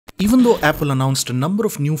Even though Apple announced a number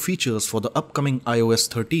of new features for the upcoming iOS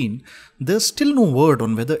 13, there's still no word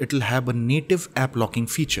on whether it'll have a native app locking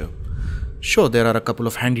feature. Sure, there are a couple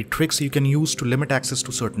of handy tricks you can use to limit access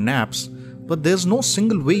to certain apps, but there's no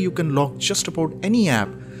single way you can lock just about any app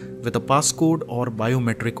with a passcode or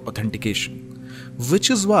biometric authentication.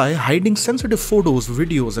 Which is why hiding sensitive photos,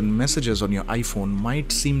 videos, and messages on your iPhone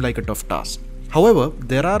might seem like a tough task. However,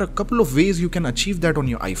 there are a couple of ways you can achieve that on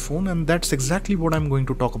your iPhone, and that's exactly what I'm going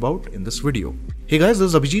to talk about in this video. Hey guys,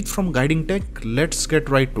 this is Abhijit from Guiding Tech. Let's get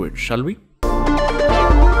right to it, shall we?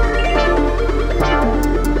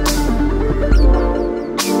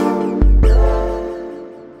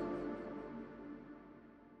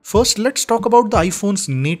 First, let's talk about the iPhone's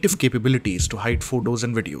native capabilities to hide photos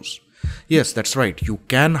and videos. Yes, that's right, you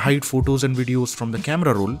can hide photos and videos from the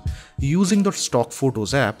camera roll using the Stock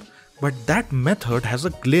Photos app, but that method has a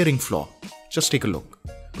glaring flaw. Just take a look.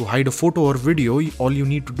 To hide a photo or video, all you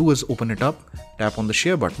need to do is open it up, tap on the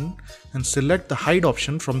share button, and select the hide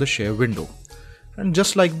option from the share window. And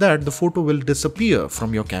just like that, the photo will disappear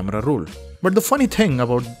from your camera roll. But the funny thing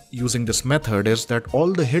about using this method is that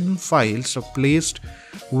all the hidden files are placed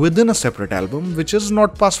within a separate album, which is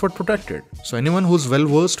not password protected. So anyone who's well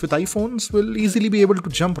versed with iPhones will easily be able to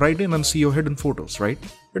jump right in and see your hidden photos, right?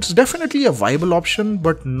 It's definitely a viable option,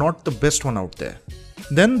 but not the best one out there.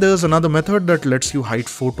 Then there's another method that lets you hide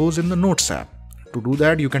photos in the Notes app. To do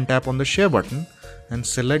that, you can tap on the share button and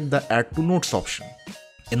select the Add to Notes option.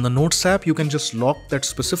 In the Notes app, you can just lock that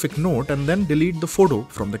specific note and then delete the photo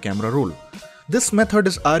from the camera roll. This method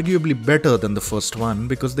is arguably better than the first one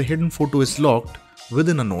because the hidden photo is locked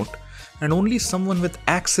within a note and only someone with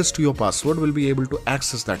access to your password will be able to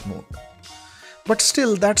access that note. But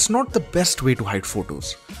still, that's not the best way to hide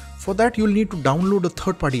photos. For that, you'll need to download a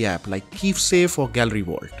third-party app like KeepSafe or Gallery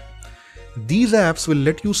Vault. These apps will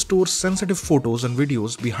let you store sensitive photos and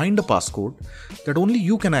videos behind a passcode that only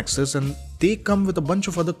you can access, and they come with a bunch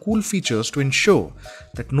of other cool features to ensure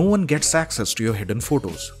that no one gets access to your hidden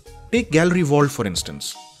photos. Take Gallery Vault for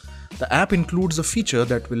instance. The app includes a feature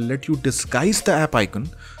that will let you disguise the app icon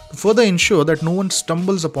to further ensure that no one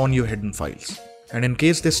stumbles upon your hidden files. And in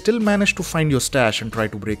case they still manage to find your stash and try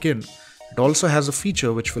to break in, it also has a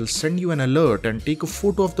feature which will send you an alert and take a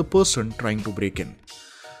photo of the person trying to break in.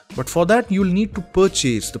 But for that, you'll need to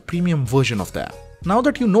purchase the premium version of the app. Now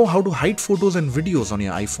that you know how to hide photos and videos on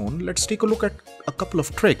your iPhone, let's take a look at a couple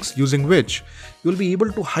of tricks using which you'll be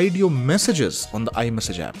able to hide your messages on the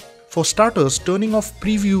iMessage app. For starters, turning off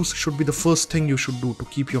previews should be the first thing you should do to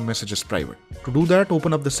keep your messages private. To do that,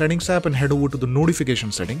 open up the Settings app and head over to the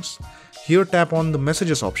Notification settings. Here, tap on the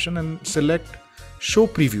Messages option and select Show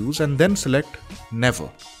Previews and then select Never.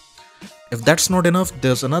 If that's not enough,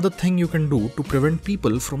 there's another thing you can do to prevent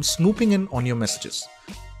people from snooping in on your messages.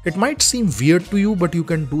 It might seem weird to you, but you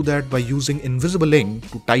can do that by using Invisible Ink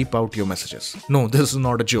to type out your messages. No, this is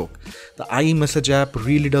not a joke. The iMessage app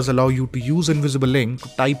really does allow you to use Invisible Ink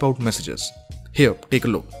to type out messages. Here, take a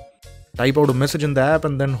look. Type out a message in the app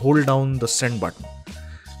and then hold down the Send button.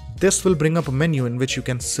 This will bring up a menu in which you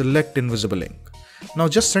can select Invisible Ink. Now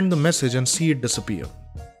just send the message and see it disappear.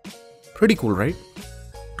 Pretty cool, right?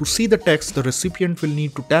 To see the text, the recipient will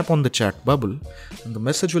need to tap on the chat bubble and the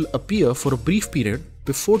message will appear for a brief period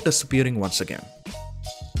before disappearing once again.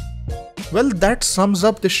 Well, that sums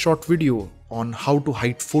up this short video on how to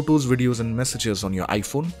hide photos, videos, and messages on your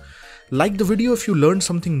iPhone. Like the video if you learned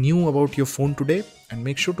something new about your phone today, and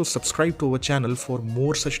make sure to subscribe to our channel for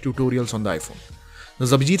more such tutorials on the iPhone.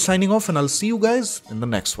 This is Abhijit signing off, and I'll see you guys in the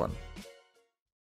next one.